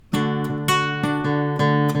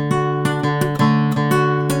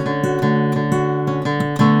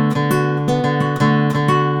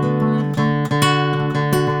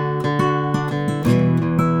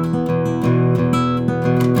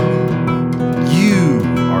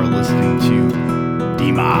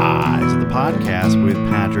Cinema is the podcast with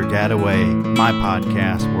Patrick Attaway, my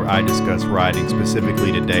podcast where I discuss writing,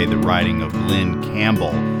 specifically today the writing of Glen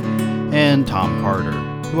Campbell and Tom Carter,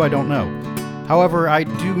 who I don't know. However, I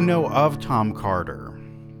do know of Tom Carter,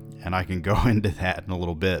 and I can go into that in a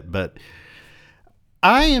little bit, but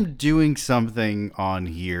I am doing something on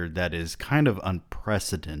here that is kind of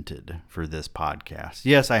unprecedented for this podcast.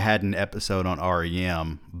 Yes, I had an episode on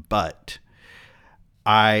REM, but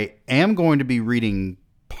I am going to be reading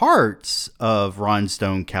parts of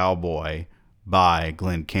Rhinestone Cowboy by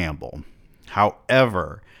Glen Campbell.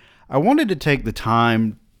 However, I wanted to take the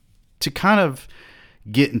time to kind of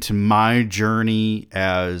get into my journey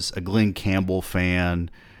as a Glen Campbell fan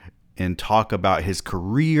and talk about his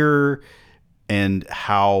career and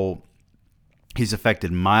how he's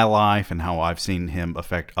affected my life and how I've seen him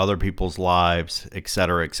affect other people's lives,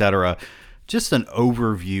 etc., etc. Just an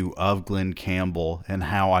overview of Glen Campbell and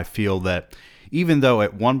how I feel that even though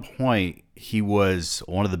at one point he was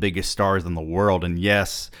one of the biggest stars in the world, and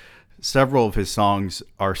yes, several of his songs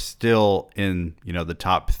are still in, the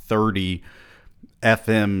top 30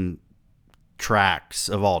 FM tracks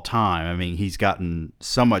of all time. I mean, he's gotten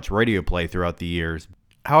so much radio play throughout the years.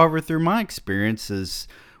 However, through my experiences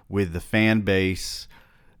with the fan base,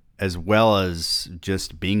 as well as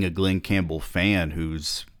just being a Glen Campbell fan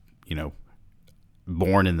who's,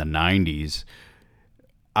 born in the 90s,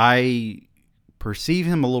 I perceive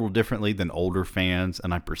him a little differently than older fans,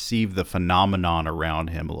 and I perceive the phenomenon around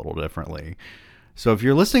him a little differently. So if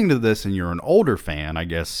you're listening to this and you're an older fan, I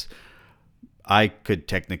guess I could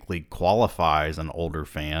technically qualify as an older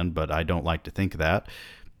fan, but I don't like to think that.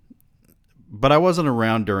 But I wasn't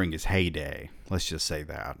around during his heyday. Let's just say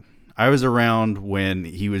that. I was around when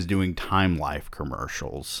he was doing Time Life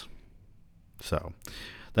commercials. So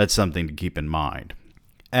that's something to keep in mind.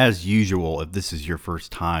 As usual, if this is your first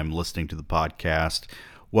time listening to the podcast,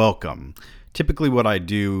 welcome. Typically what I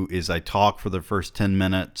do is I talk for the first 10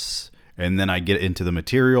 minutes and then I get into the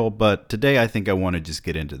material, but today I think I want to just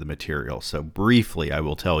get into the material. So briefly, I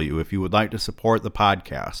will tell you, if you would like to support the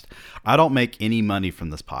podcast, I don't make any money from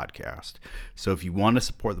this podcast. So if you want to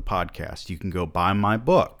support the podcast, you can go buy my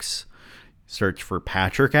books. Search for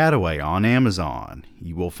Patrick Attaway on Amazon.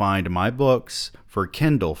 You will find my books for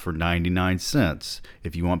Kindle for 99 cents.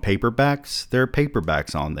 If you want paperbacks, there are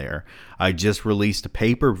paperbacks on there. I just released a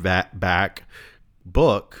paperback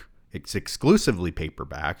book. It's exclusively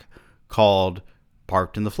paperback called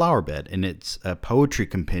Parked in the Flower Bed, and it's a poetry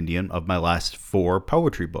compendium of my last 4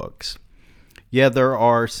 poetry books. Yeah, there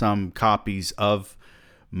are some copies of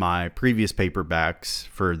my previous paperbacks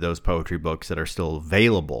for those poetry books that are still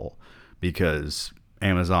available, because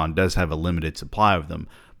Amazon does have a limited supply of them,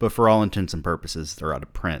 but for all intents and purposes, they're out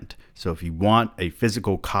of print. So if you want a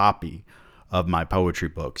physical copy of my poetry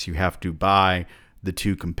books, you have to buy the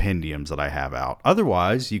 2 compendiums that I have out.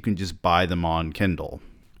 Otherwise, you can just buy them on Kindle.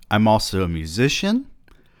 I'm also a musician,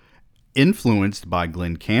 influenced by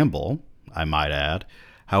Glen Campbell, I might add.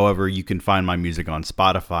 However, you can find my music on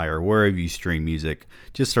Spotify or wherever you stream music.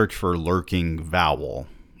 Just search for Lurking Vowel.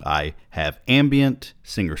 I have ambient,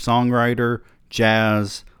 singer-songwriter,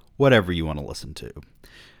 jazz, whatever you want to listen to.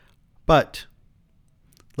 But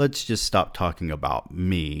let's just stop talking about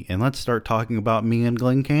me and let's start talking about me and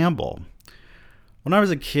Glen Campbell. When I was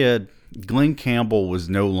a kid, Glen Campbell was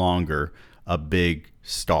no longer a big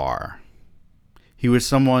star. He was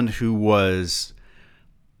someone who was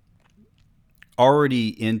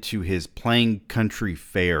already into his playing country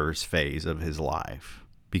fairs phase of his life,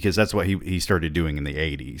 because that's what he started doing in the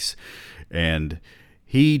 80s. And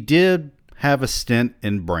he did have a stint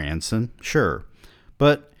in Branson, sure,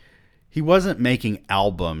 but he wasn't making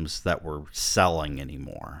albums that were selling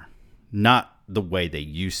anymore. Not the way they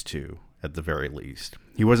used to, at the very least.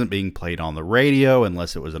 He wasn't being played on the radio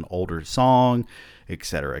unless it was an older song,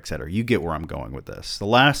 etc., etc. You get where I'm going with this. The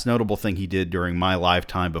last notable thing he did during my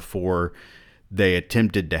lifetime before they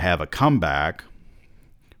attempted to have a comeback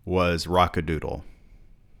was Rock-a-Doodle.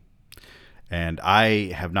 And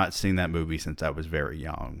I have not seen that movie since I was very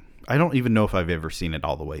young. I don't even know if I've ever seen it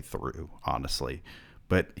all the way through, honestly.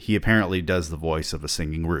 But he apparently does the voice of a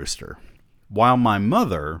singing rooster. While my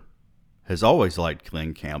mother has always liked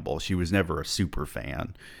Glen Campbell, she was never a super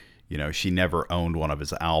fan. She never owned one of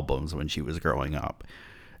his albums when she was growing up.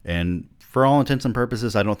 And for all intents and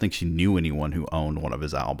purposes, I don't think she knew anyone who owned one of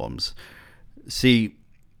his albums. See,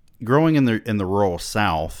 growing in the rural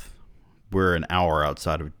South, we're an hour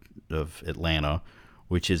outside of Atlanta,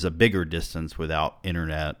 which is a bigger distance without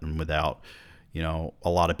internet and without, a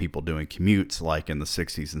lot of people doing commutes like in the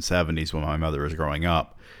 60s and 70s when my mother was growing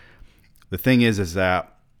up. The thing is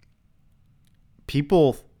that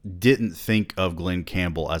people didn't think of Glen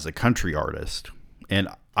Campbell as a country artist. And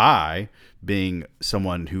I, being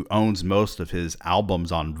someone who owns most of his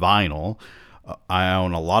albums on vinyl, I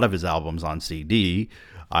own a lot of his albums on CD.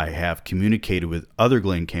 I have communicated with other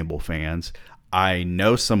Glen Campbell fans. I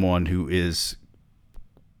know someone who is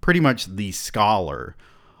pretty much the scholar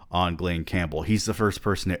on Glen Campbell. He's the first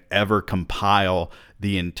person to ever compile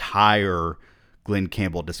the entire Glen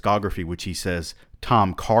Campbell discography, which he says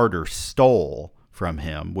Tom Carter stole from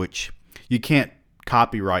him, which you can't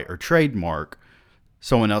copyright or trademark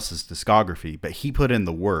someone else's discography, but he put in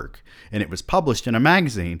the work, and it was published in a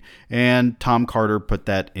magazine, and Tom Carter put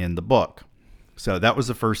that in the book. So that was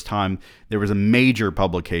the first time there was a major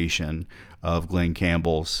publication of Glen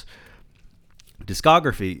Campbell's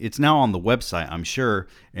discography. It's now on the website, I'm sure,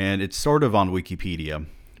 and it's sort of on Wikipedia.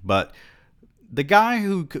 But the guy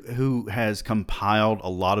who has compiled a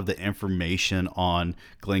lot of the information on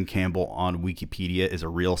Glen Campbell on Wikipedia is a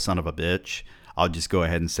real son of a bitch. I'll just go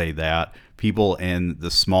ahead and say that. People in the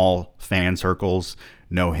small fan circles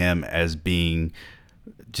know him as being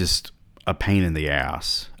just a pain in the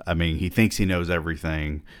ass. I mean, he thinks he knows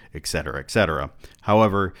everything, etc., etc.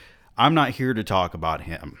 However, I'm not here to talk about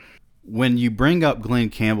him. When you bring up Glen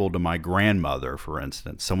Campbell to my grandmother, for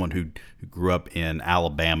instance, someone who grew up in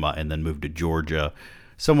Alabama and then moved to Georgia,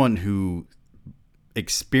 someone who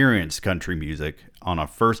experienced country music on a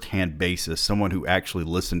first-hand basis, someone who actually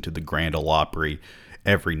listened to the Grand Ole Opry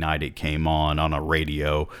every night it came on a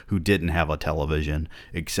radio, who didn't have a television,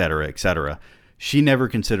 etc., etc., she never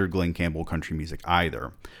considered Glen Campbell country music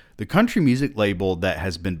either. The country music label that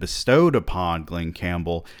has been bestowed upon Glen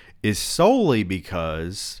Campbell is solely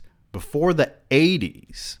because before the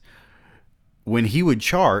 80s, when he would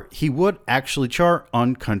chart, he would actually chart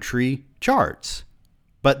on country charts.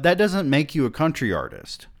 But that doesn't make you a country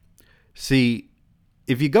artist. See,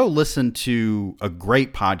 if you go listen to a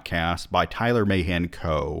great podcast by Tyler Mahan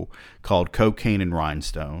Coe called Cocaine and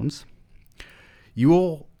Rhinestones, you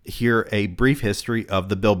will hear a brief history of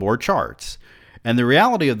the Billboard charts. And the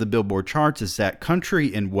reality of the Billboard charts is that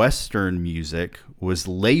country and Western music was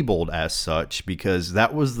labeled as such because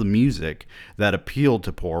that was the music that appealed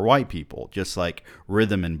to poor white people. Just like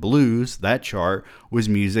rhythm and blues, that chart was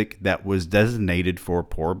music that was designated for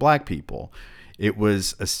poor black people. It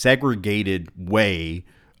was a segregated way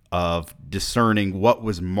of discerning what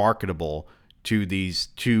was marketable to these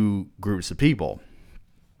two groups of people.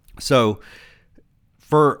 So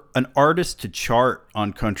for an artist to chart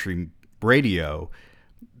on country radio,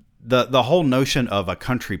 the whole notion of a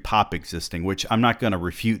country pop existing, which I'm not going to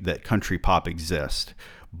refute that country pop exists,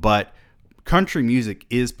 but country music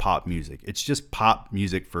is pop music. It's just pop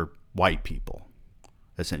music for white people,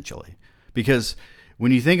 essentially. Because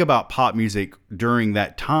when you think about pop music during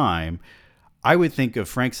that time, I would think of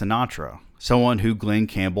Frank Sinatra, someone who Glen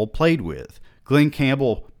Campbell played with. Glen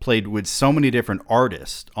Campbell played with so many different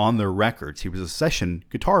artists on their records. He was a session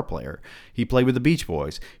guitar player. He played with the Beach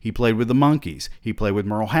Boys. He played with the Monkees. He played with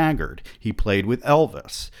Merle Haggard. He played with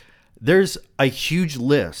Elvis. There's a huge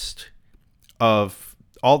list of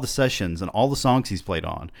all the sessions and all the songs he's played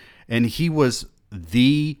on. And he was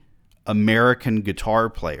the American guitar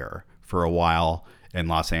player for a while in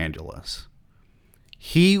Los Angeles.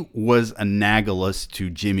 He was analogous to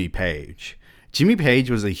Jimmy Page. Jimmy Page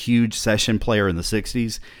was a huge session player in the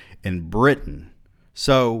 60s in Britain.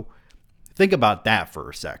 So think about that for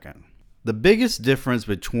a second. The biggest difference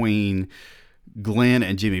between Glen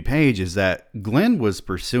and Jimmy Page is that Glen was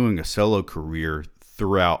pursuing a solo career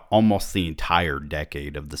throughout almost the entire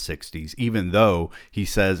decade of the 60s, even though he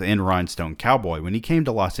says in Rhinestone Cowboy, when he came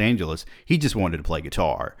to Los Angeles, he just wanted to play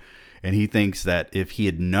guitar. And he thinks that if he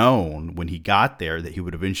had known when he got there that he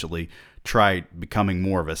would eventually try becoming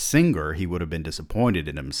more of a singer, he would have been disappointed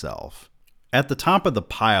in himself. At the top of the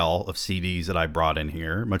pile of CDs that I brought in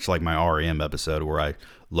here, much like my REM episode where I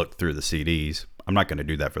looked through the CDs, I'm not going to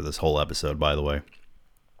do that for this whole episode, by the way,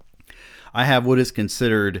 I have what is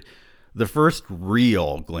considered the first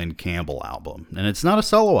real Glen Campbell album. And it's not a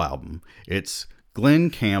solo album. It's Glen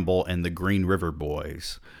Campbell and the Green River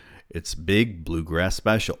Boys. It's Big Bluegrass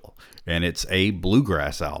Special, and it's a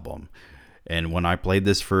bluegrass album. And when I played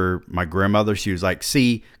this for my grandmother, she was like,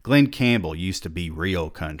 see, Glen Campbell used to be real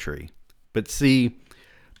country. But see,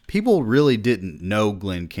 people really didn't know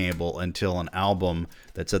Glen Campbell until an album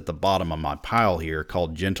that's at the bottom of my pile here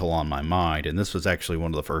called Gentle on My Mind. And this was actually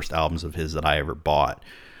one of the first albums of his that I ever bought.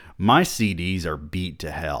 My CDs are beat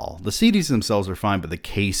to hell. The CDs themselves are fine, but the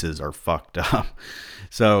cases are fucked up.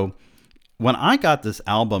 So when I got this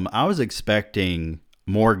album, I was expecting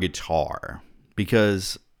more guitar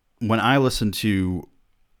because when I listened to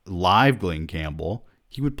live Glen Campbell,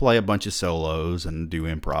 He would play a bunch of solos and do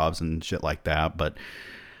improvs and shit like that. But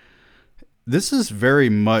this is very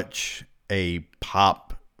much a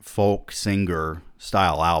pop folk singer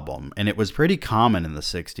style album. And it was pretty common in the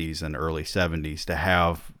 60s and early 70s to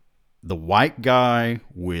have the white guy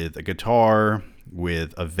with a guitar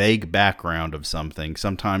with a vague background of something.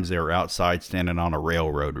 Sometimes they were outside standing on a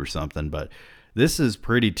railroad or something, but this is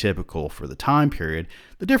pretty typical for the time period.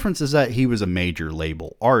 The difference is that he was a major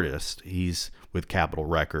label artist. He's with Capitol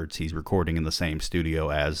Records. He's recording in the same studio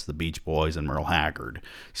as the Beach Boys and Merle Haggard.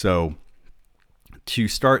 So to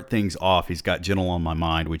start things off, he's got Gentle on My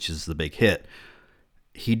Mind, which is the big hit.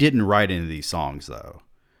 He didn't write any of these songs, though.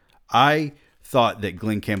 I thought that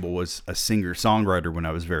Glen Campbell was a singer-songwriter when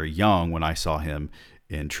I was very young, when I saw him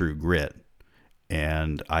in True Grit.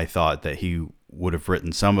 And I thought that he would have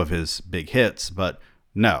written some of his big hits, but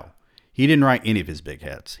no, he didn't write any of his big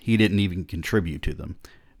hits. He didn't even contribute to them.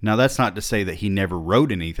 Now, that's not to say that he never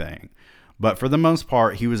wrote anything, but for the most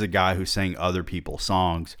part, he was a guy who sang other people's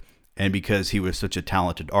songs, and because he was such a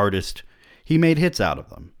talented artist, he made hits out of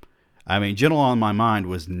them. I mean, Gentle on My Mind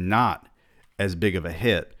was not as big of a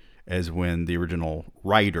hit as when the original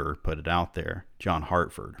writer put it out there, John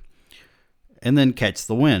Hartford. And then Catch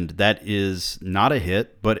the Wind. That is not a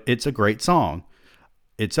hit, but it's a great song.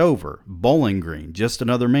 It's Over, Bowling Green, Just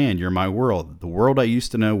Another Man, You're My World, The World I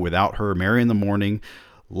Used to Know Without Her, Mary in the Morning,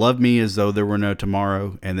 Love Me As Though There Were No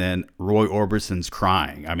Tomorrow, and then Roy Orbison's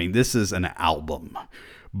Crying. I mean, this is an album,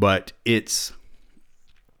 but it's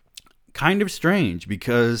kind of strange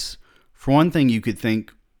because, for one thing, you could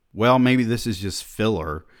think, well, maybe this is just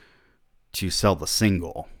filler to sell the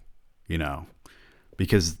single,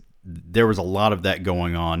 because there was a lot of that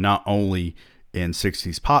going on, not only in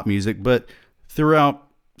 60s pop music, but throughout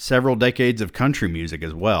several decades of country music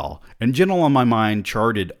as well. And Gentle on My Mind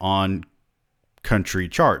charted on country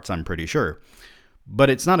charts, I'm pretty sure. But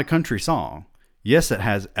it's not a country song. Yes, it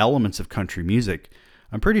has elements of country music.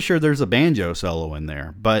 I'm pretty sure there's a banjo solo in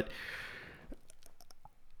there, but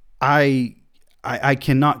I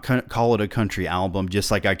cannot call it a country album,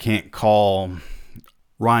 just like I can't call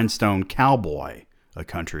Rhinestone Cowboy a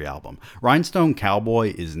country album. Rhinestone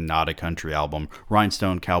Cowboy is not a country album.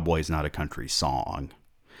 Rhinestone Cowboy is not a country song.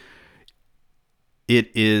 It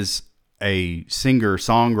is a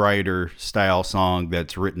singer-songwriter style song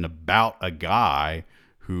that's written about a guy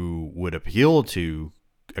who would appeal to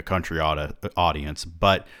a country audience,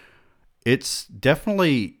 but it's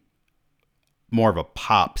definitely more of a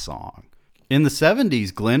pop song. In the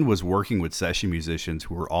 70s, Glen was working with session musicians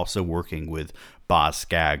who were also working with Boz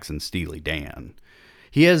Scaggs and Steely Dan.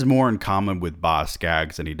 He has more in common with Boz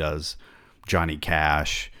Scaggs than he does Johnny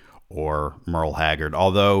Cash or Merle Haggard,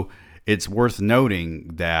 although it's worth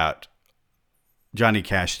noting that Johnny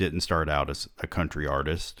Cash didn't start out as a country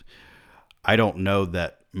artist. I don't know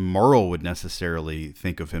that Merle would necessarily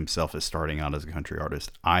think of himself as starting out as a country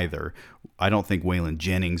artist either. I don't think Waylon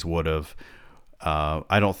Jennings would have.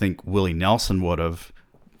 I don't think Willie Nelson would have.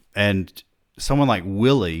 And someone like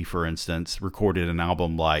Willie, for instance, recorded an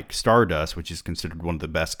album like Stardust, which is considered one of the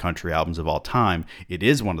best country albums of all time. It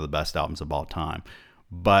is one of the best albums of all time.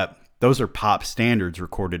 But those are pop standards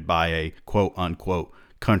recorded by a quote-unquote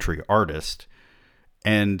country artist.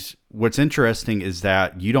 And what's interesting is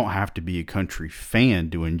that you don't have to be a country fan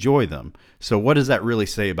to enjoy them. So what does that really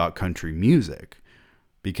say about country music?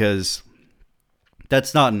 Because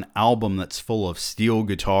that's not an album that's full of steel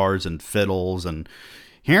guitars and fiddles and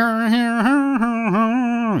you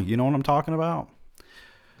know what I'm talking about?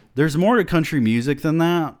 There's more to country music than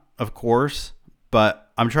that, of course,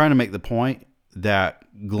 but I'm trying to make the point that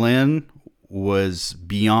Glen was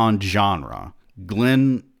beyond genre.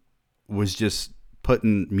 Glen was just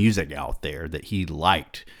putting music out there that he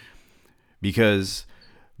liked. Because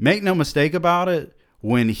make no mistake about it,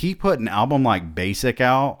 when he put an album like Basic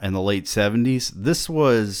out in the late 70s, this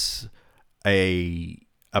was a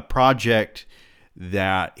project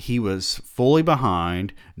that he was fully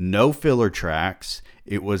behind, no filler tracks.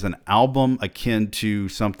 It was an album akin to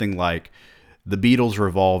something like the Beatles'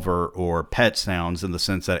 Revolver or Pet Sounds, in the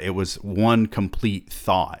sense that it was one complete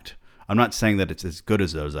thought. I'm not saying that it's as good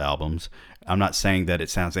as those albums. I'm not saying that it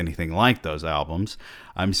sounds anything like those albums.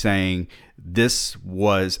 I'm saying this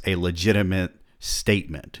was a legitimate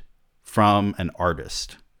statement from an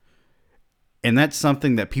artist. And that's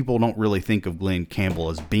something that people don't really think of Glen Campbell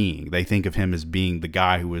as being. They think of him as being the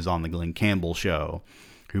guy who was on the Glen Campbell show,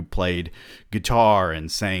 who played guitar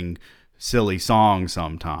and sang silly songs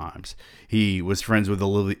sometimes. He was friends with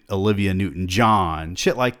Olivia Newton-John,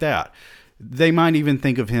 shit like that. They might even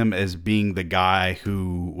think of him as being the guy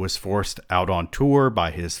who was forced out on tour by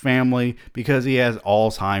his family because he has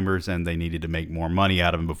Alzheimer's and they needed to make more money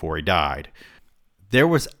out of him before he died. There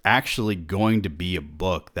was actually going to be a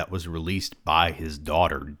book that was released by his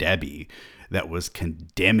daughter, Debbie, that was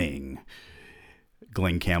condemning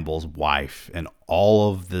Glen Campbell's wife and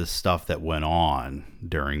all of the stuff that went on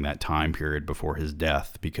during that time period before his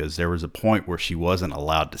death, because there was a point where she wasn't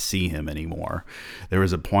allowed to see him anymore. There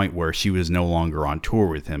was a point where she was no longer on tour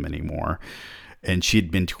with him anymore, and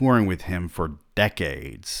she'd been touring with him for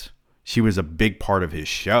decades. She was a big part of his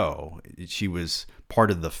show. She was part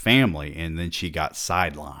of the family, and then she got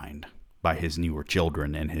sidelined by his newer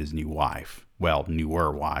children and his new wife. Well,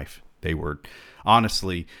 newer wife. They were,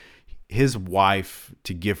 honestly, his wife,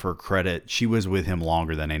 to give her credit, she was with him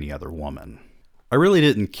longer than any other woman. I really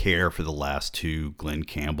didn't care for the last two Glen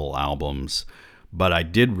Campbell albums, but I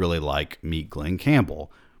did really like Meet Glen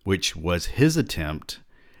Campbell, which was his attempt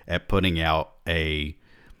at putting out a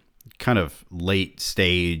kind of late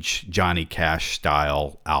stage Johnny Cash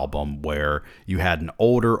style album where you had an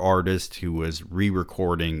older artist who was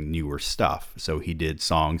re-recording newer stuff. So he did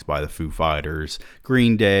songs by the Foo Fighters,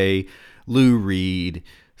 Green Day, Lou Reed,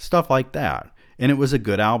 stuff like that. And it was a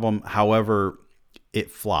good album. However, it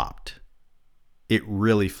flopped. It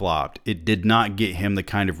really flopped. It did not get him the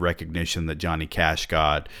kind of recognition that Johnny Cash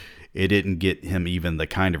got. It didn't get him even the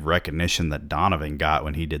kind of recognition that Donovan got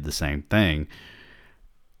when he did the same thing.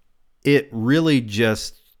 It really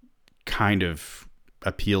just kind of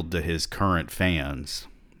appealed to his current fans.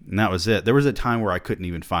 And that was it. There was a time where I couldn't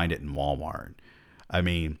even find it in Walmart. I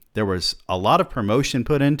mean, there was a lot of promotion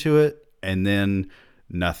put into it and then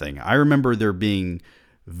nothing. I remember there being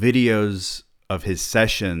videos of his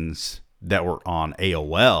sessions that were on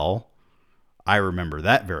AOL. I remember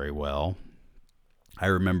that very well. I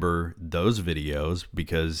remember those videos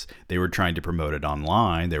because they were trying to promote it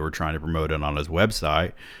online. They were trying to promote it on his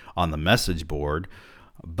website, on the message board,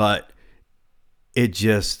 but it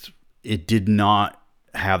did not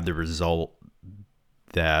have the result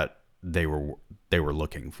that they were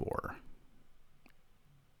looking for.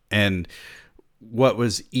 And what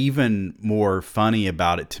was even more funny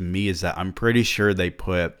about it to me is that I'm pretty sure they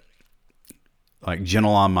put like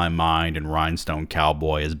Gentle on My Mind and Rhinestone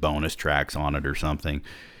Cowboy as bonus tracks on it or something.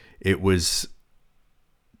 It was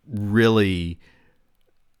really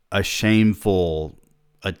a shameful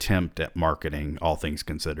attempt at marketing, all things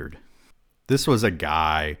considered. This was a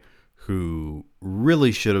guy who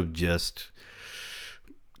really should have just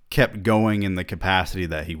kept going in the capacity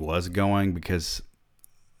that he was going, because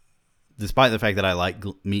despite the fact that I like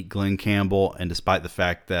Meet Glen Campbell, and despite the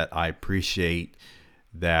fact that I appreciate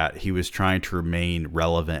that he was trying to remain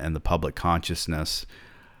relevant in the public consciousness,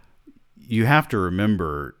 you have to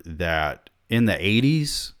remember that in the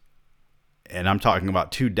 80s, and I'm talking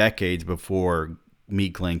about 2 decades before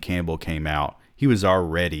Meet Glen Campbell came out, he was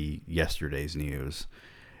already yesterday's news,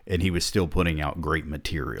 and he was still putting out great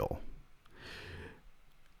material.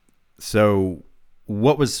 So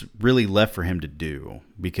what was really left for him to do?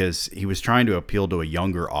 Because he was trying to appeal to a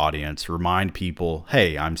younger audience, remind people,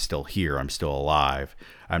 hey, I'm still here, I'm still alive,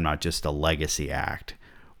 I'm not just a legacy act.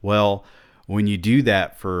 Well, when you do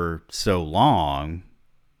that for so long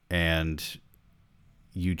and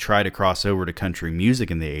you try to cross over to country music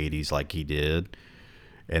in the 80s like he did,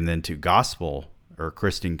 and then to gospel or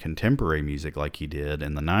Christian contemporary music like he did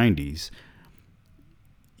in the 90s,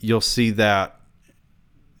 you'll see that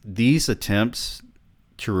these attempts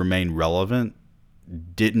to remain relevant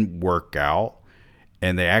didn't work out,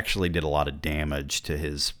 and they actually did a lot of damage to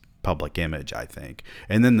his public image, I think.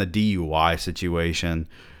 And then the DUI situation,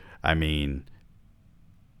 I mean,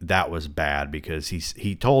 that was bad because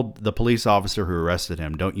he told the police officer who arrested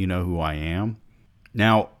him, "Don't you know who I am?"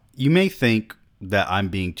 Now, you may think that I'm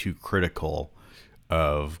being too critical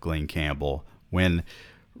of Glen Campbell when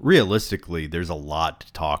realistically there's a lot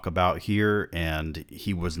to talk about here, and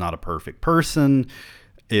he was not a perfect person.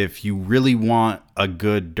 If you really want a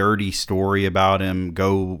good dirty story about him,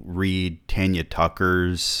 go read Tanya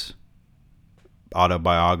Tucker's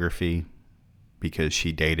autobiography, because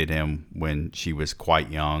she dated him when she was quite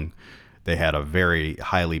young. They had a very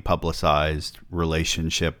highly publicized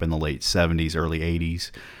relationship in the late 70s, early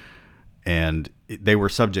 80s, and they were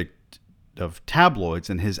subject of tabloids,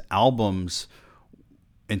 and his albums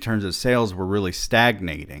in terms of sales were really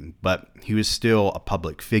stagnating, but he was still a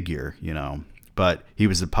public figure, you know. But he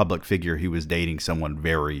was a public figure. He was dating someone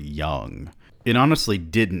very young. It honestly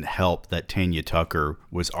didn't help that Tanya Tucker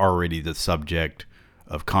was already the subject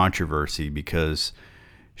of controversy, because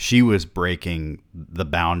she was breaking the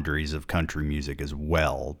boundaries of country music as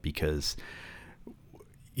well. Because,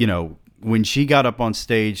 you know, when she got up on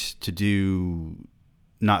stage to do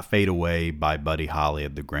Not Fade Away by Buddy Holly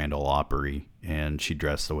at the Grand Ole Opry, and she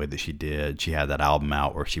dressed the way that she did, she had that album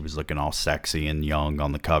out where she was looking all sexy and young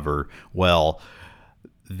on the cover. Well,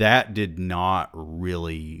 that did not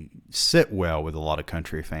really sit well with a lot of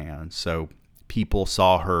country fans. So people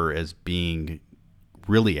saw her as being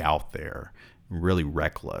really out there, really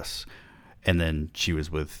reckless. And then she was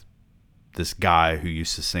with this guy who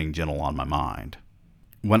used to sing Gentle on My Mind.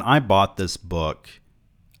 When I bought this book,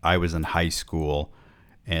 I was in high school,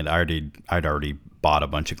 and I'd already bought a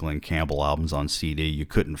bunch of Glen Campbell albums on CD. You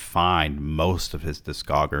couldn't find most of his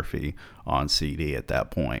discography on CD at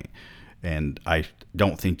that point. And I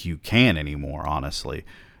don't think you can anymore, honestly.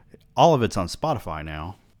 All of it's on Spotify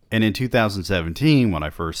now. And in 2017, when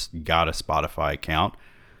I first got a Spotify account,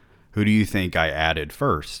 who do you think I added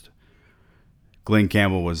first? Glen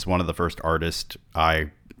Campbell was one of the first artists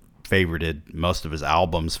I favorited most of his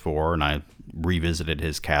albums for, and I revisited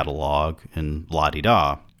his catalog and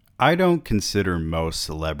la-di-da. I don't consider most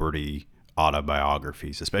celebrity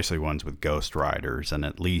autobiographies, especially ones with ghostwriters, and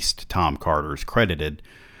at least Tom Carter's credited,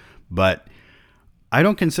 but I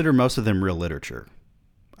don't consider most of them real literature.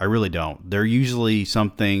 I really don't. They're usually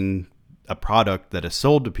a product that is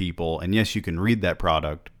sold to people, and yes, you can read that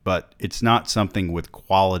product, but it's not something with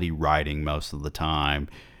quality writing most of the time,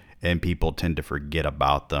 and people tend to forget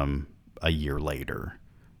about them a year later.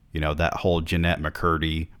 You know, that whole Jeanette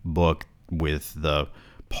McCurdy book with the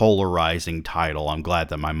polarizing title, I'm Glad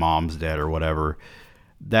That My Mom's Dead or whatever,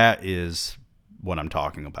 that is what I'm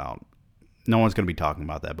talking about. No one's going to be talking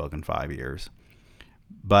about that book in 5 years.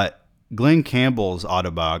 But Glen Campbell's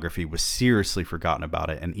autobiography was seriously forgotten about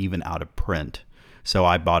it and even out of print. So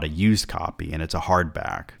I bought a used copy, and it's a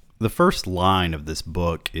hardback. The first line of this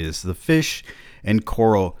book is, "The fish and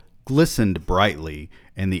coral glistened brightly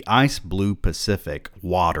in the ice blue Pacific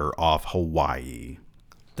water off Hawaii."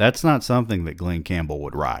 That's not something that Glen Campbell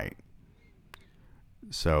would write.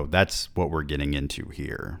 So that's what we're getting into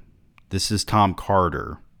here. This is Tom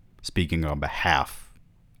Carter speaking on behalf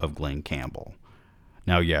of Glen Campbell.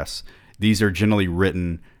 Now, yes, these are generally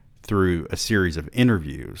written through a series of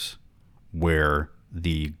interviews where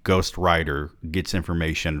the ghostwriter gets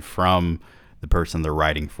information from the person they're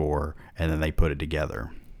writing for, and then they put it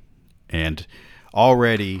together. And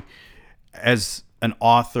already, as an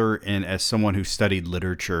author and as someone who studied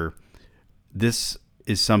literature, this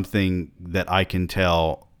is something that I can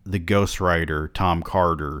tell the ghostwriter, Tom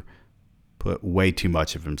Carter, put way too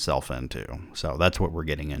much of himself into. So that's what we're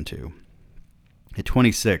getting into. At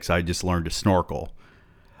 26, I just learned to snorkel.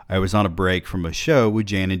 I was on a break from a show with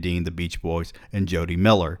Jan and Dean, the Beach Boys, and Jody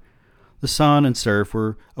Miller. The sun and surf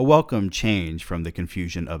were a welcome change from the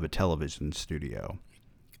confusion of a television studio.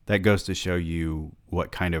 That goes to show you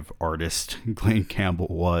what kind of artist Glen Campbell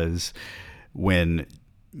was, when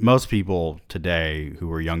most people today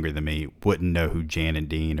who are younger than me wouldn't know who Jan and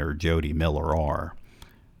Dean or Jody Miller are.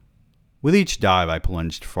 With each dive, I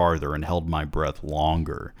plunged farther and held my breath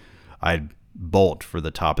longer. I'd bolt for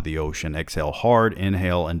the top of the ocean, exhale hard,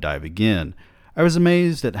 inhale, and dive again. I was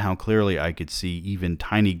amazed at how clearly I could see even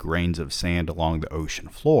tiny grains of sand along the ocean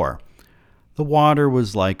floor. The water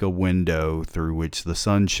was like a window through which the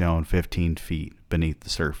sun shone 15 feet beneath the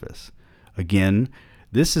surface. Again,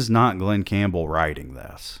 this is not Glen Campbell writing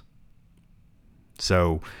this.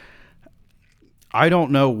 So, I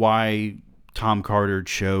don't know why Tom Carter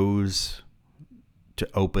chose to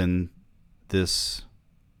open this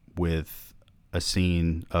with a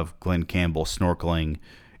scene of Glen Campbell snorkeling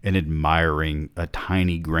and admiring a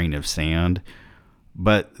tiny grain of sand.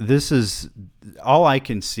 But this is, all I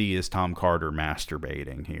can see is Tom Carter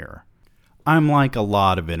masturbating here. I'm like a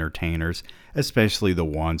lot of entertainers, especially the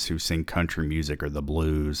ones who sing country music or the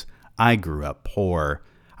blues. I grew up poor.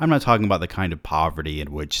 I'm not talking about the kind of poverty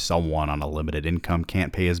in which someone on a limited income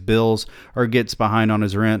can't pay his bills, or gets behind on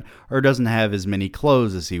his rent, or doesn't have as many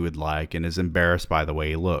clothes as he would like and is embarrassed by the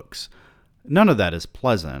way he looks. None of that is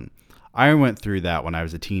pleasant. I went through that when I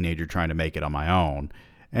was a teenager trying to make it on my own,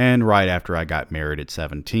 and right after I got married at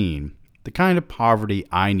 17. The kind of poverty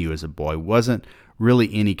I knew as a boy wasn't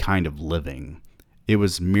really any kind of living. It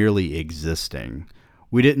was merely existing.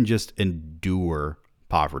 We didn't just endure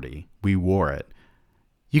poverty. We wore it.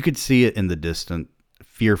 You could see it in the distant,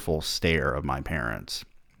 fearful stare of my parents.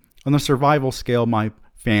 On the survival scale, my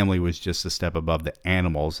family was just a step above the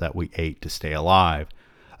animals that we ate to stay alive.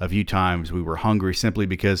 A few times we were hungry simply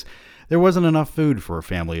because there wasn't enough food for a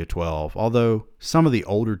family of 12, although some of the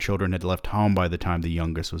older children had left home by the time the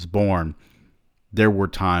youngest was born. There were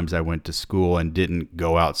times I went to school and didn't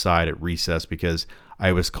go outside at recess because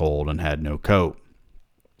I was cold and had no coat.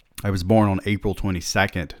 I was born on April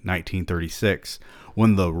 22nd, 1936,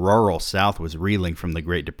 when the rural South was reeling from the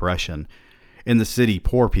Great Depression. In the city,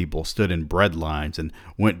 poor people stood in bread lines and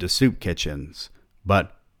went to soup kitchens.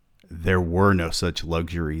 But there were no such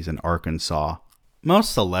luxuries in Arkansas.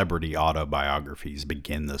 Most celebrity autobiographies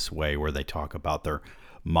begin this way, where they talk about their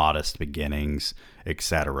modest beginnings,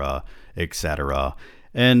 etc., etc.,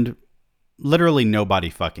 and literally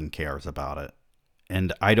nobody fucking cares about it.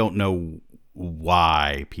 And I don't know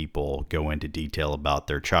why people go into detail about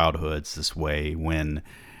their childhoods this way when,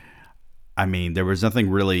 I mean, there was nothing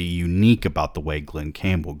really unique about the way Glen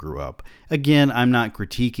Campbell grew up. Again, I'm not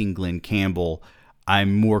critiquing Glen Campbell.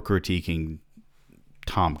 I'm more critiquing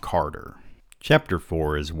Tom Carter. Chapter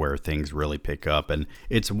 4 is where things really pick up, and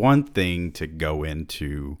it's one thing to go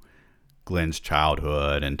into Glen's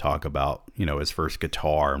childhood and talk about, his first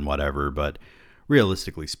guitar and whatever, but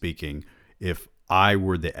realistically speaking, if I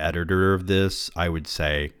were the editor of this, I would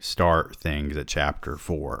say start things at chapter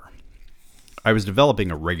 4. I was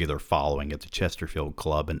developing a regular following at the Chesterfield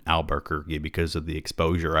Club in Albuquerque because of the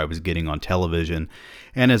exposure I was getting on television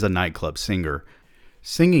and as a nightclub singer.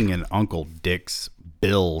 Singing in Uncle Dick's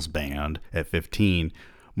Bills band at 15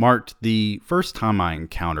 marked the first time I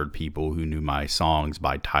encountered people who knew my songs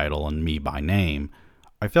by title and me by name.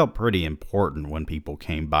 I felt pretty important when people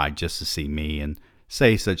came by just to see me and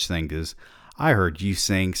say such things as, "I heard you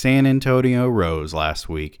sing San Antonio Rose last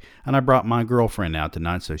week, and I brought my girlfriend out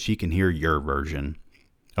tonight so she can hear your version."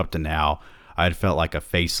 Up to now, I had felt like a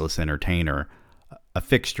faceless entertainer, a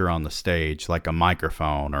fixture on the stage, like a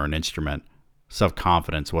microphone or an instrument.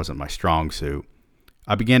 Self-confidence wasn't my strong suit.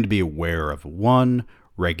 I began to be aware of one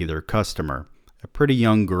regular customer, a pretty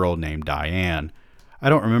young girl named Diane. I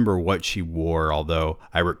don't remember what she wore, although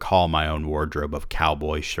I recall my own wardrobe of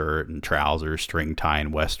cowboy shirt and trousers, string tie,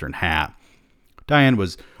 and western hat. Diane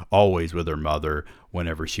was always with her mother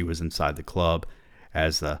whenever she was inside the club,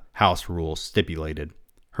 as the house rules stipulated.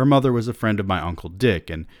 Her mother was a friend of my Uncle Dick,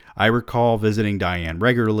 and I recall visiting Diane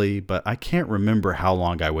regularly, but I can't remember how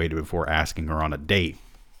long I waited before asking her on a date.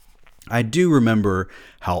 I do remember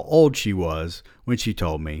how old she was when she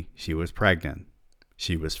told me she was pregnant.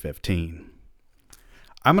 She was 15.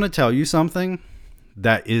 I'm going to tell you something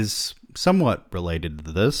that is somewhat related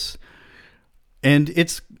to this, and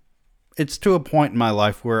it's to a point in my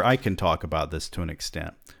life where I can talk about this to an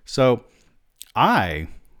extent. So I,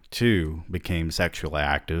 too, became sexually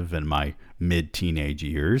active in my mid-teenage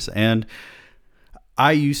years, and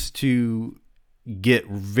I used to get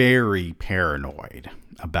very paranoid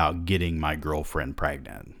about getting my girlfriend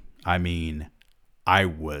pregnant. I mean, I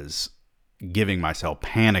was giving myself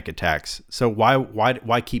panic attacks. So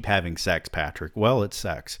why keep having sex, Patrick? Well, it's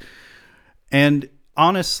sex. And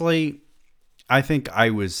honestly, I think I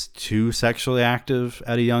was too sexually active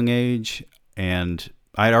at a young age, and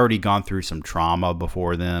I'd already gone through some trauma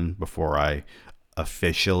before then, before I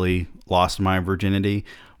officially lost my virginity,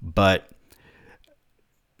 but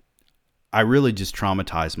I really just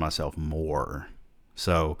traumatized myself more.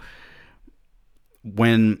 So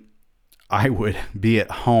when I would be at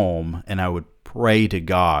home and I would pray to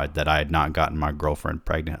God that I had not gotten my girlfriend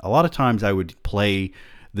pregnant, a lot of times I would play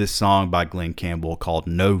this song by Glen Campbell called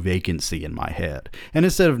No Vacancy in my head. And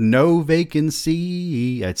instead of no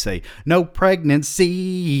vacancy, I'd say no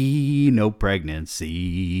pregnancy, no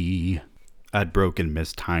pregnancy. I'd broken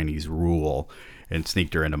Miss Tiny's rule and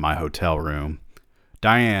sneaked her into my hotel room.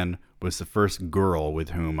 Diane was the first girl with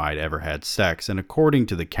whom I'd ever had sex, and according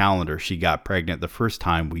to the calendar, she got pregnant the first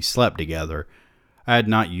time we slept together. I had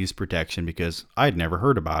not used protection because I'd never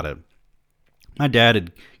heard about it. My dad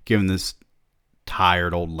had given this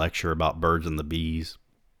tired old lecture about birds and the bees.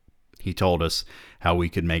 He told us how we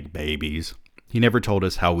could make babies. He never told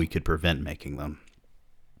us how we could prevent making them.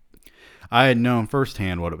 I had known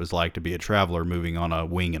firsthand what it was like to be a traveler moving on a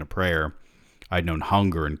wing and a prayer. I'd known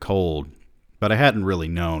hunger and cold, but I hadn't really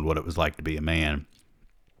known what it was like to be a man.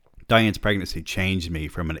 Diane's pregnancy changed me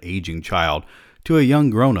from an aging child to a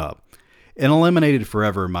young grown-up and eliminated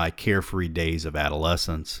forever my carefree days of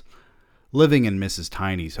adolescence. Living in Mrs.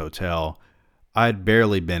 Tiny's hotel, I'd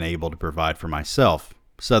barely been able to provide for myself.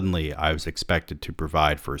 Suddenly, I was expected to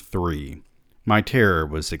provide for 3. My terror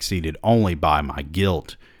was succeeded only by my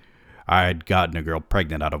guilt. I had gotten a girl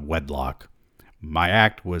pregnant out of wedlock. My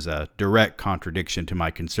act was a direct contradiction to my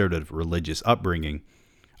conservative religious upbringing.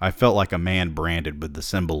 I felt like a man branded with the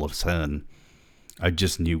symbol of sin. I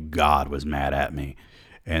just knew God was mad at me,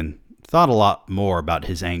 and thought a lot more about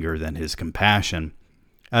his anger than his compassion.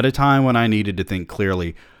 At a time when I needed to think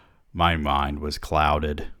clearly, my mind was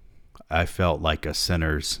clouded. I felt like a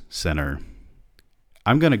sinner's sinner.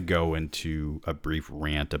 I'm going to go into a brief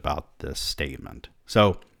rant about this statement.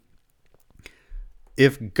 So,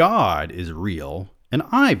 if God is real, and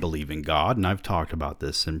I believe in God, and I've talked about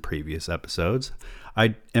this in previous episodes,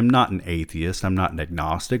 I am not an atheist, I'm not an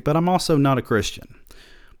agnostic, but I'm also not a Christian.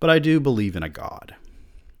 But I do believe in a God.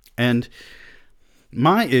 And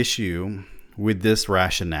my issue with this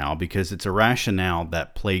rationale, because it's a rationale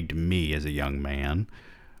that plagued me as a young man,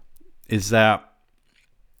 is that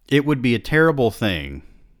it would be a terrible thing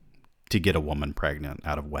to get a woman pregnant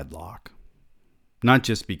out of wedlock. Not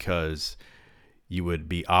just because you would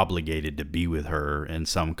be obligated to be with her in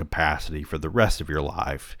some capacity for the rest of your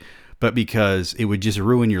life, but because it would just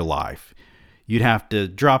ruin your life. You'd have to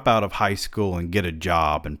drop out of high school and get a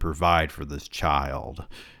job and provide for this child,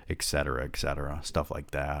 etc., stuff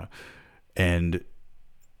like that. And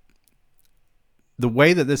the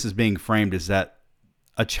way that this is being framed is that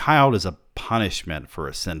a child is a punishment for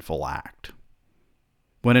a sinful act.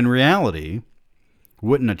 When in reality,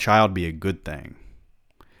 wouldn't a child be a good thing?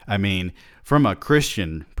 I mean, from a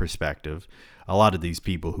Christian perspective, a lot of these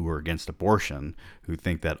people who are against abortion, who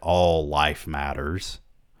think that all life matters,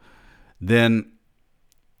 then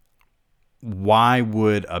why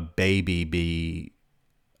would a baby be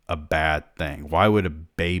a bad thing? Why would a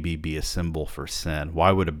baby be a symbol for sin?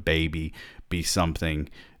 Why would a baby be something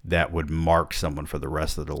that would mark someone for the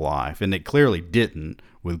rest of their life? And it clearly didn't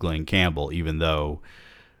with Glenn Campbell, even though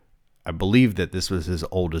I believe that this was his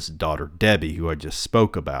oldest daughter, Debbie, who I just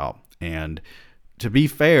spoke about. And to be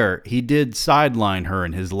fair, he did sideline her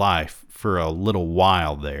in his life for a little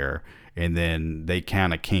while there. And then they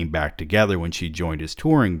kind of came back together when she joined his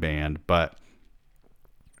touring band. But,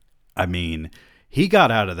 I mean, he got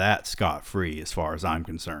out of that scot-free as far as I'm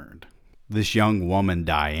concerned. This young woman,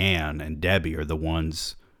 Diane, and Debbie are the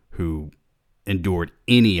ones who endured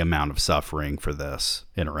any amount of suffering for this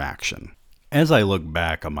interaction. As I look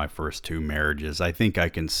back on my first two marriages, I think I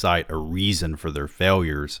can cite a reason for their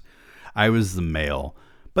failures. I was the male,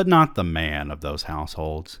 but not the man of those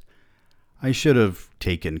households. I should have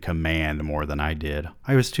taken command more than I did.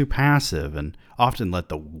 I was too passive and often let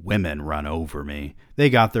the women run over me. They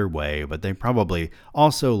got their way, but they probably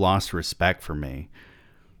also lost respect for me.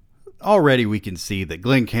 Already we can see that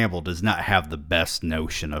Glenn Campbell does not have the best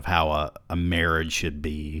notion of how a marriage should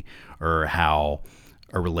be, or how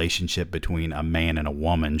a relationship between a man and a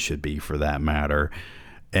woman should be, for that matter.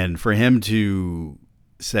 And for him to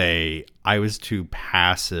say, I was too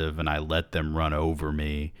passive and I let them run over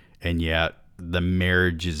me, and yet the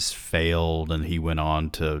marriages failed and he went on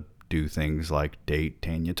to do things like date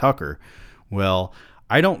Tanya Tucker. Well,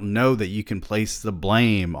 I don't know that you can place the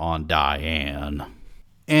blame on Diane.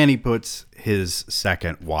 And he puts his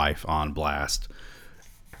second wife on blast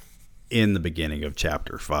in the beginning of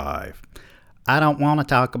chapter 5. I don't want to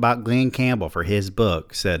talk about Glenn Campbell for his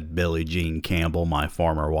book, said Billie Jean Campbell, my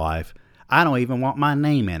former wife. I don't even want my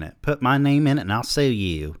name in it. Put my name in it and I'll sue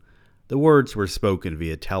you. The words were spoken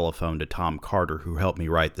via telephone to Tom Carter, who helped me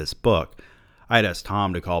write this book. I had asked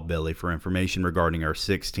Tom to call Billie for information regarding our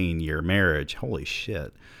 16-year marriage. Holy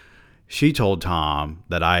shit. She told Tom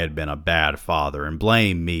that I had been a bad father and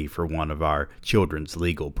blamed me for one of our children's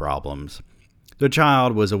legal problems. The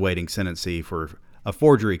child was awaiting sentencing for a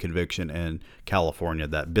forgery conviction in California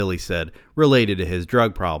that Billie said related to his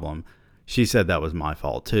drug problem. She said that was my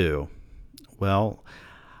fault too. Well,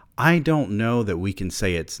 I don't know that we can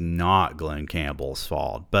say it's not Glenn Campbell's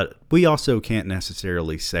fault, but we also can't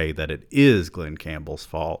necessarily say that it is Glenn Campbell's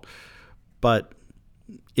fault. But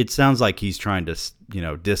it sounds like he's trying to,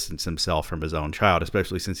 distance himself from his own child,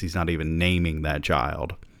 especially since he's not even naming that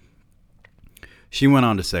child. She went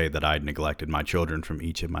on to say that I'd neglected my children from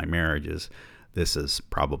each of my marriages. This is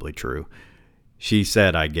probably true. She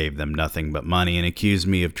said I gave them nothing but money and accused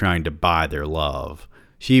me of trying to buy their love.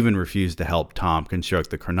 She even refused to help Tom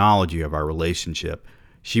construct the chronology of our relationship.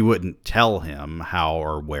 She wouldn't tell him how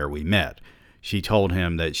or where we met. She told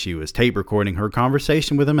him that she was tape recording her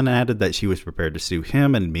conversation with him and added that she was prepared to sue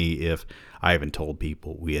him and me if I even told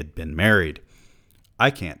people we had been married.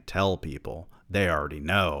 I can't tell people. They already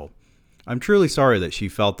know. I'm truly sorry that she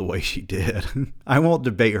felt the way she did. I won't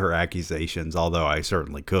debate her accusations, although I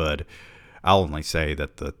certainly could. I'll only say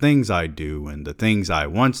that the things I do and the things I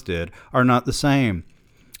once did are not the same.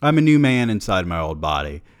 I'm a new man inside my old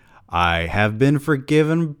body. I have been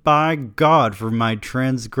forgiven by God for my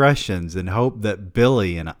transgressions and hope that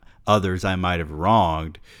Billie and others I might have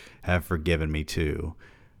wronged have forgiven me too.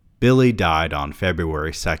 Billie died on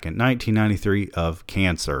February 2nd, 1993 of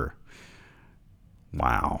cancer.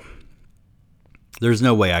 Wow. There's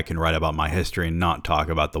no way I can write about my history and not talk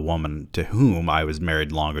about the woman to whom I was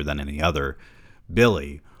married longer than any other.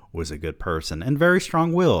 Billie was a good person and very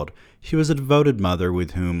strong-willed. She was a devoted mother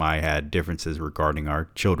with whom I had differences regarding our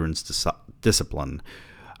children's discipline.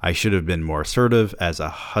 I should have been more assertive as a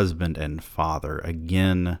husband and father.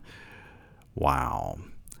 Again, wow.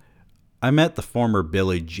 I met the former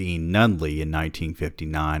Billie Jean Nunley in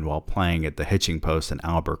 1959 while playing at the Hitching Post in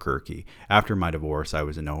Albuquerque. After my divorce, I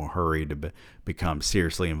was in no hurry to become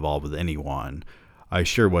seriously involved with anyone. I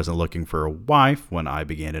sure wasn't looking for a wife when I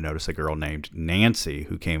began to notice a girl named Nancy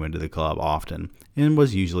who came into the club often and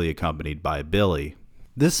was usually accompanied by Billy.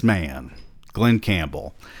 This man, Glen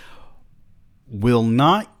Campbell, will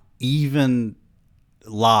not even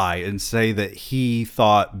lie and say that he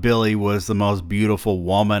thought Billy was the most beautiful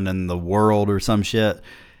woman in the world or some shit.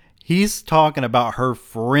 He's talking about her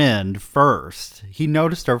friend first. He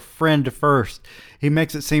noticed her friend first. He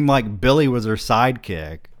makes it seem like Billy was her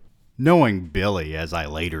sidekick. Knowing Billy, as I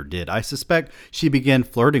later did, I suspect she began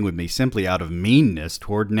flirting with me simply out of meanness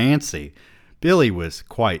toward Nancy. Billy was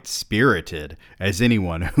quite spirited, as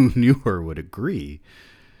anyone who knew her would agree.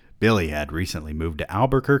 Billy had recently moved to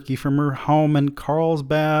Albuquerque from her home in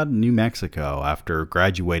Carlsbad, New Mexico, after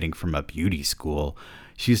graduating from a beauty school.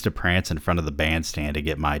 She used to prance in front of the bandstand to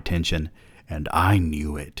get my attention, and I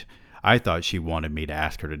knew it. I thought she wanted me to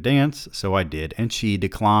ask her to dance, so I did, and she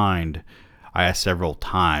declined. I asked several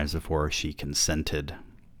times before she consented.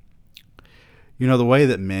 You know, the way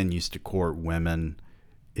that men used to court women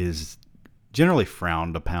is generally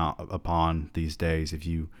frowned upon these days. If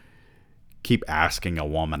you keep asking a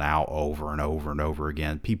woman out over and over and over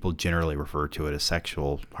again, people generally refer to it as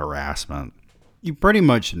sexual harassment. You pretty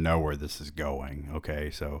much know where this is going, okay?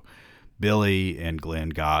 So Billy and Glen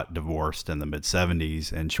got divorced in the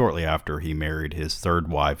mid-70s, and shortly after he married his third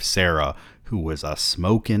wife, Sarah, who was a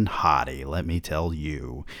smoking hottie, let me tell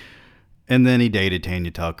you. And then he dated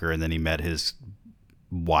Tanya Tucker, and then he met his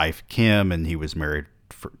wife, Kim, and he was married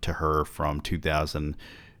to her from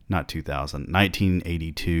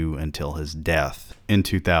 1982 until his death in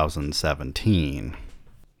 2017.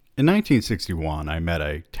 In 1961, I met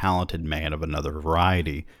a talented man of another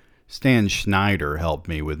variety. Stan Schneider helped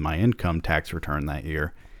me with my income tax return that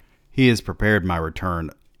year. He has prepared my return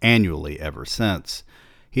annually ever since.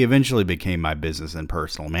 He eventually became my business and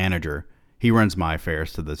personal manager. He runs my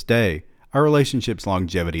affairs to this day. Our relationship's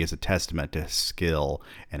longevity is a testament to his skill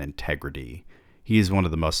and integrity. He is one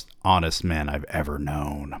of the most honest men I've ever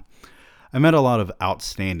known. I met a lot of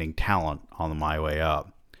outstanding talent on my way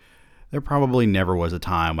up. There probably never was a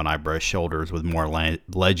time when I brushed shoulders with more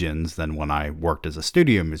legends than when I worked as a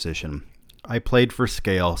studio musician. I played for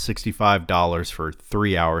scale, $65 for a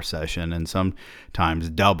 3-hour session, and sometimes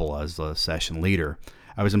double as the session leader.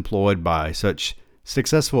 I was employed by such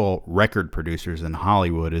successful record producers in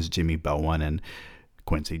Hollywood as Jimmy Bowen and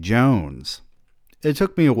Quincy Jones. It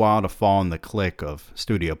took me a while to fall in the clique of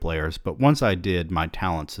studio players, but once I did, my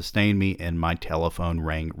talent sustained me and my telephone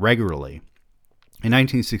rang regularly. In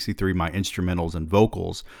 1963, my instrumentals and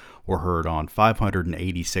vocals were heard on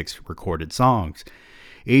 586 recorded songs.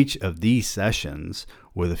 Each of these sessions,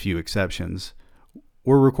 with a few exceptions,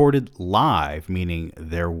 were recorded live, meaning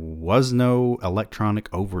there was no electronic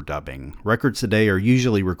overdubbing. Records today are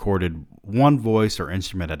usually recorded one voice or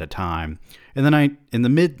instrument at a time. In the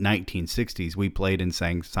mid-1960s, we played and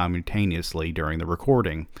sang simultaneously during the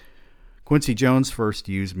recording. Quincy Jones first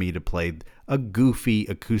used me to play a goofy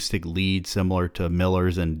acoustic lead similar to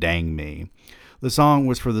Miller's and Dang Me. The song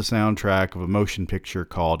was for the soundtrack of a motion picture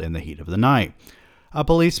called In the Heat of the Night. A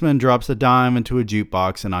policeman drops a dime into a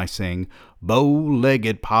jukebox and I sing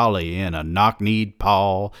Bow-Legged Polly and a Knock-Kneed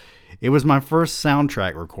Paul. It was my first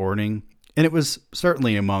soundtrack recording, and it was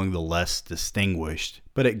certainly among the less distinguished,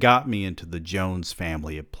 but it got me into the Jones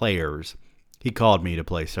family of players. He called me to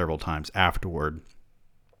play several times afterward.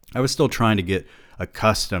 I was still trying to get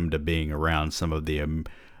accustomed to being around some of the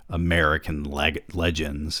American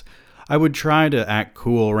legends. I would try to act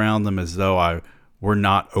cool around them as though I were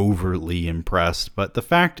not overly impressed, but the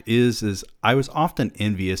fact is I was often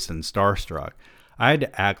envious and starstruck. I had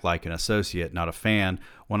to act like an associate, not a fan,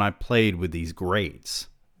 when I played with these greats.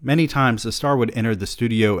 Many times the star would enter the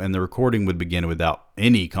studio and the recording would begin without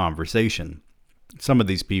any conversation. Some of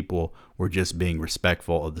these people were just being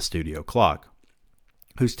respectful of the studio clock,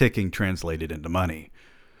 whose ticking translated into money.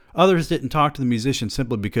 Others didn't talk to the musician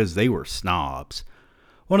simply because they were snobs.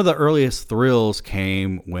 One of the earliest thrills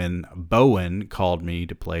came when Bowen called me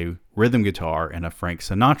to play rhythm guitar in a Frank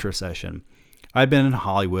Sinatra session. I'd been in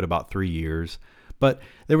Hollywood about 3 years, but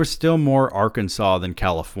there was still more Arkansas than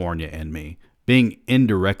California in me. Being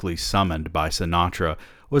indirectly summoned by Sinatra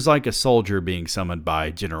was like a soldier being summoned by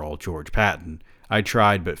General George Patton. I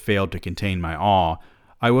tried but failed to contain my awe.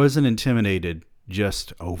 I wasn't intimidated,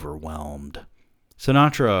 just overwhelmed.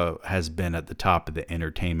 Sinatra has been at the top of the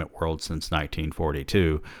entertainment world since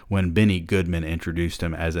 1942, when Benny Goodman introduced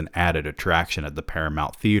him as an added attraction at the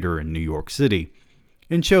Paramount Theater in New York City.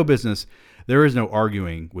 In show business, there is no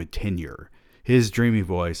arguing with tenure. His dreamy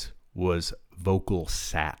voice was vocal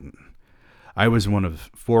satin. I was one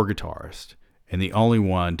of 4 guitarists, and the only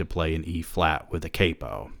one to play an E-flat with a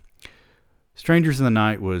capo. Strangers in the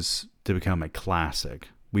Night was to become a classic.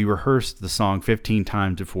 We rehearsed the song 15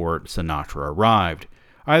 times before Sinatra arrived.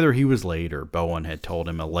 Either he was late or Bowen had told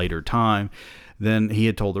him a later time than he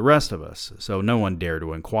had told the rest of us, so no one dared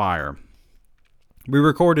to inquire. We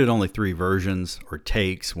recorded only 3 versions or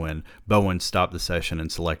takes when Bowen stopped the session and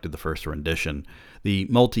selected the first rendition. The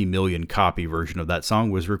multi-million copy version of that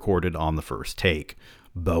song was recorded on the first take.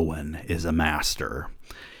 Bowen is a master.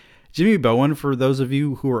 Jimmy Bowen, for those of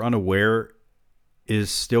you who are unaware,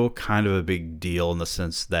 is still kind of a big deal in the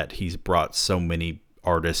sense that he's brought so many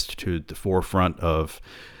artists to the forefront of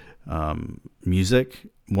music,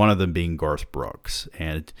 one of them being Garth Brooks.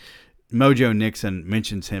 And Mojo Nixon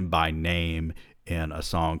mentions him by name in a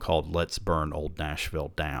song called Let's Burn Old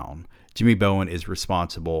Nashville Down. Jimmy Bowen is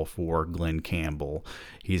responsible for Glen Campbell.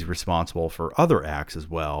 He's responsible for other acts as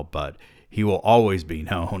well, but he will always be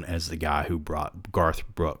known as the guy who brought Garth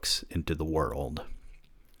Brooks into the world.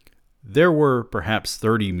 There were perhaps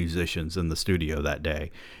 30 musicians in the studio that day,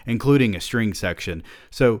 including a string section,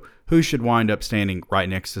 so who should wind up standing right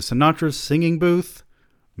next to Sinatra's singing booth?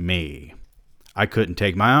 Me. I couldn't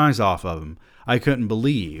take my eyes off of him. I couldn't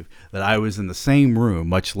believe that I was in the same room,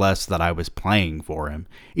 much less that I was playing for him.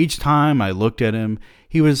 Each time I looked at him,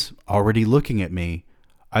 he was already looking at me.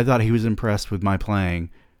 I thought he was impressed with my playing,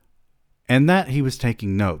 and that he was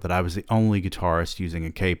taking note that I was the only guitarist using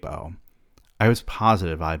a capo. I was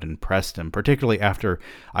positive I'd impressed him, particularly after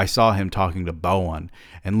I saw him talking to Bowen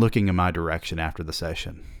and looking in my direction after the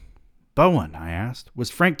session. "Bowen," I asked,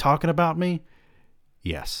 "was Frank talking about me?"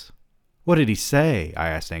 "Yes." "What did he say?" I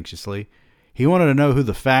asked anxiously. "He wanted to know who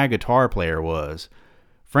the fag guitar player was.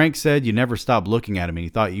 Frank said you never stopped looking at him and he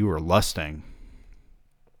thought you were lusting."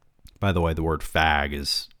 By the way, the word fag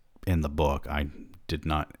is in the book. I did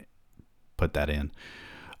not put that in.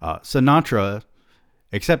 Sinatra,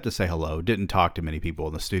 except to say hello, didn't talk to many people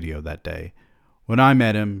in the studio that day. When I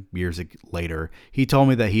met him years later, he told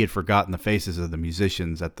me that he had forgotten the faces of the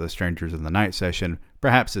musicians at the Strangers in the Night session,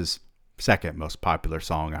 perhaps his second most popular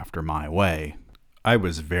song after My Way. I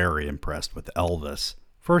was very impressed with Elvis.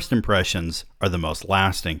 First impressions are the most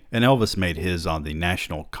lasting, and Elvis made his on the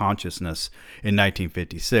national consciousness in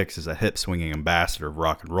 1956 as a hip-swinging ambassador of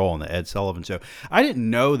rock and roll on the Ed Sullivan Show. I didn't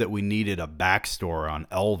know that we needed a backstory on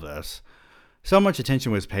Elvis. So much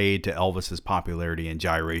attention was paid to Elvis's popularity and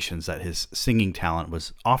gyrations that his singing talent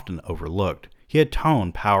was often overlooked. He had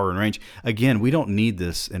tone, power, and range. Again, we don't need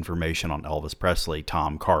this information on Elvis Presley,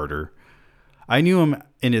 Tom Carter. I knew him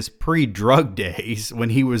in his pre-drug days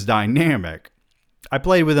when he was dynamic. I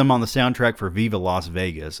played with him on the soundtrack for Viva Las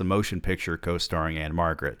Vegas, a motion picture co-starring Anne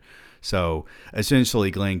Margaret. So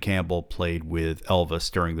essentially, Glen Campbell played with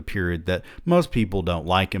Elvis during the period that most people don't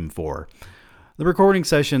like him for. The recording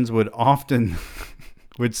sessions would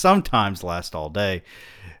sometimes last all day,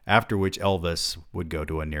 after which Elvis would go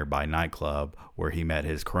to a nearby nightclub where he met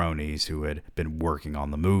his cronies who had been working on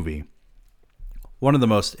the movie. One of the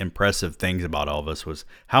most impressive things about Elvis was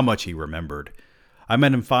how much he remembered. I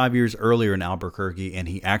met him 5 years earlier in Albuquerque, and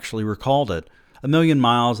he actually recalled it. 1,000,000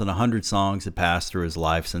 miles and 100 songs had passed through his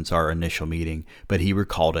life since our initial meeting, but he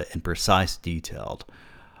recalled it in precise detail.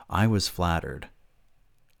 I was flattered.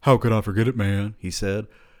 "How could I forget it, man?" he said.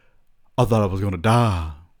 "I thought I was going to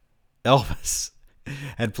die." Elvis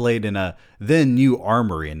had played in a then-new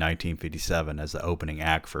Armory in 1957 as the opening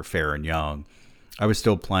act for Farron Young. I was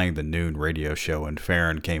still playing the noon radio show, and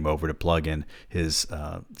Farron came over to plug in his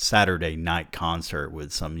Saturday night concert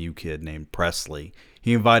with some new kid named Presley.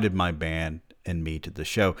 He invited my band and me to the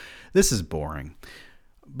show. This is boring.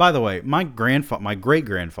 By the way, my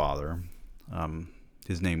great-grandfather,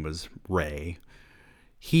 his name was Ray.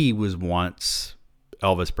 He was once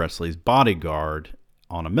Elvis Presley's bodyguard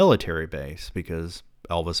on a military base because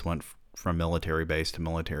Elvis went from military base to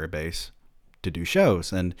military base to do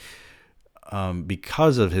shows. And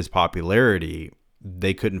because of his popularity,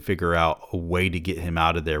 they couldn't figure out a way to get him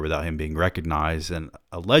out of there without him being recognized. And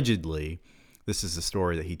allegedly, this is the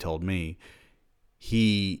story that he told me,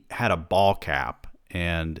 he had a ball cap,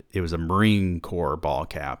 and it was a Marine Corps ball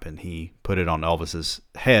cap, and he put it on Elvis's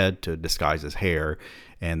head to disguise his hair,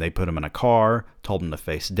 and they put him in a car, told him to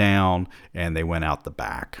face down, and they went out the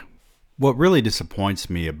back. What really disappoints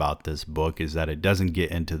me about this book is that it doesn't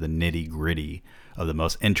get into the nitty-gritty of the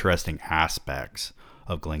most interesting aspects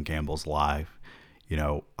of Glen Campbell's life.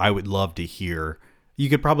 I would love to hear. You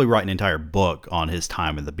could probably write an entire book on his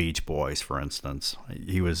time in the Beach Boys, for instance.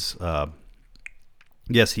 He was,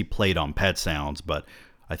 yes, he played on Pet Sounds, but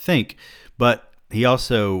he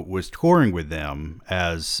also was touring with them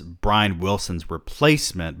as Brian Wilson's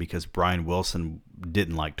replacement because Brian Wilson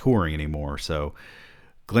didn't like touring anymore. So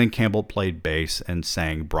Glen Campbell played bass and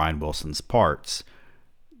sang Brian Wilson's parts.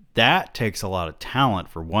 That takes a lot of talent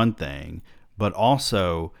for one thing, but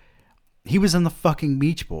also he was in the fucking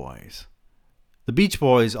Beach Boys. The Beach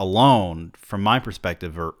Boys alone, from my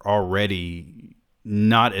perspective, are already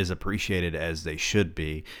not as appreciated as they should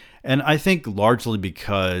be. And I think largely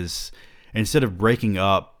because instead of breaking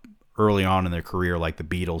up early on in their career like the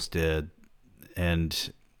Beatles did,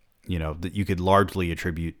 and that you could largely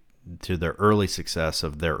attribute to their early success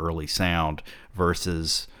of their early sound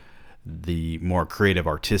versus the more creative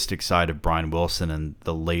artistic side of Brian Wilson in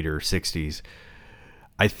the later 60s.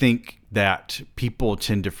 I think that people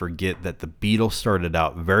tend to forget that the Beatles started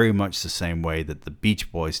out very much the same way that the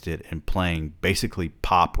Beach Boys did in playing basically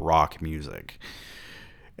pop rock music.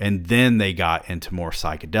 And then they got into more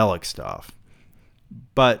psychedelic stuff.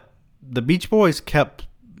 But the Beach Boys kept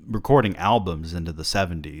recording albums into the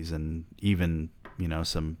 70s and even,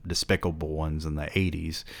 some despicable ones in the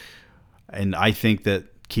 80s. And I think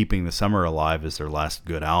that Keeping the Summer Alive is their last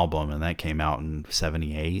good album, and that came out in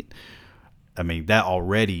 78. I mean, that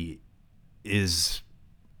already is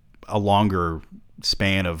a longer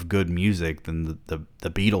span of good music than the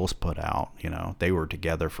Beatles put out. They were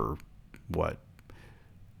together for,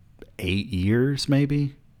 8 years,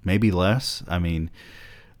 maybe less. I mean,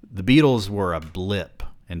 the Beatles were a blip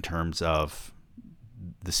in terms of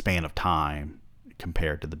the span of time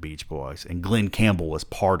compared to the Beach Boys. And Glen Campbell was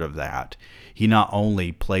part of that. He not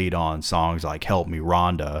only played on songs like Help Me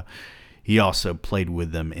Rhonda, he also played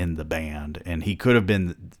with them in the band. And he could have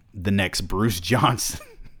been the next Bruce Johnson.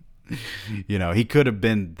 He could have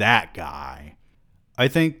been that guy. I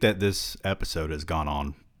think that this episode has gone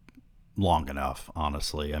on long enough,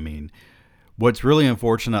 honestly. I mean, what's really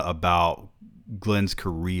unfortunate about Glen's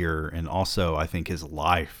career and also I think his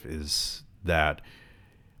life is that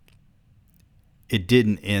it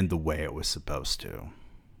didn't end the way it was supposed to.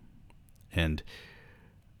 And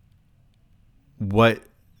what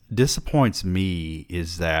disappoints me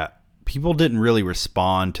is that people didn't really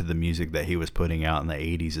respond to the music that he was putting out in the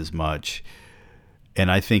 80s as much.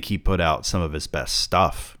 And I think he put out some of his best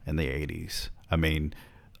stuff in the 80s. I mean,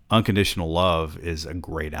 Unconditional Love is a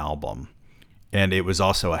great album. And it was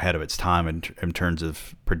also ahead of its time in terms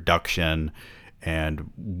of production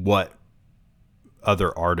and what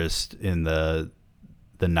other artists in the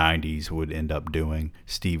 90s would end up doing.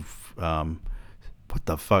 What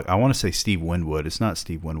the fuck? I want to say Steve Winwood. It's not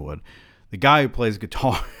Steve Winwood. The guy who plays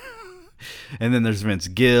guitar. And then there's Vince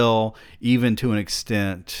Gill, even to an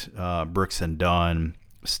extent, Brooks and Dunn.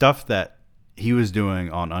 Stuff that he was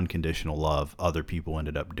doing on Unconditional Love, other people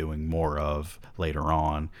ended up doing more of later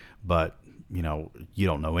on. But, you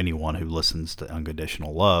don't know anyone who listens to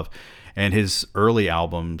Unconditional Love. And his early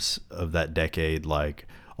albums of that decade, like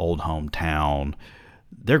Old Hometown,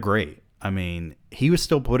 they're great. I mean, he was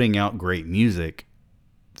still putting out great music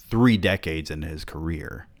 3 decades into his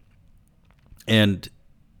career. And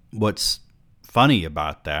what's funny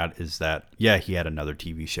about that is that, yeah, he had another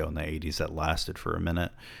TV show in the 80s that lasted for a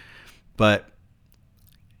minute. But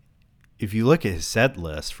if you look at his set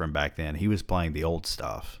list from back then, he was playing the old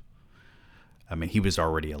stuff. I mean, he was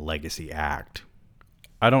already a legacy act.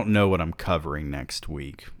 I don't know what I'm covering next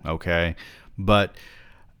week, okay? But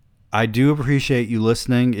I do appreciate you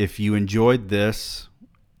listening. If you enjoyed this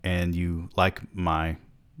and you like my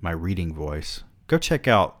reading voice, go check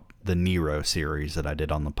out the Nero series that I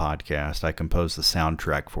did on the podcast. I composed the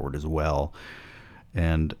soundtrack for it as well,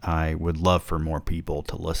 and I would love for more people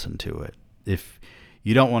to listen to it. If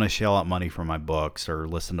you don't want to shell out money for my books or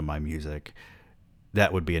listen to my music,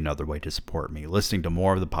 that would be another way to support me. Listening to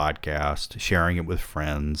more of the podcast, sharing it with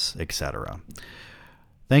friends, etc.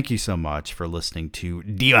 Thank you so much for listening to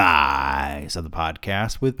Demise of the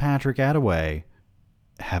Podcast with Patrick Attaway.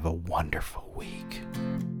 Have a wonderful week.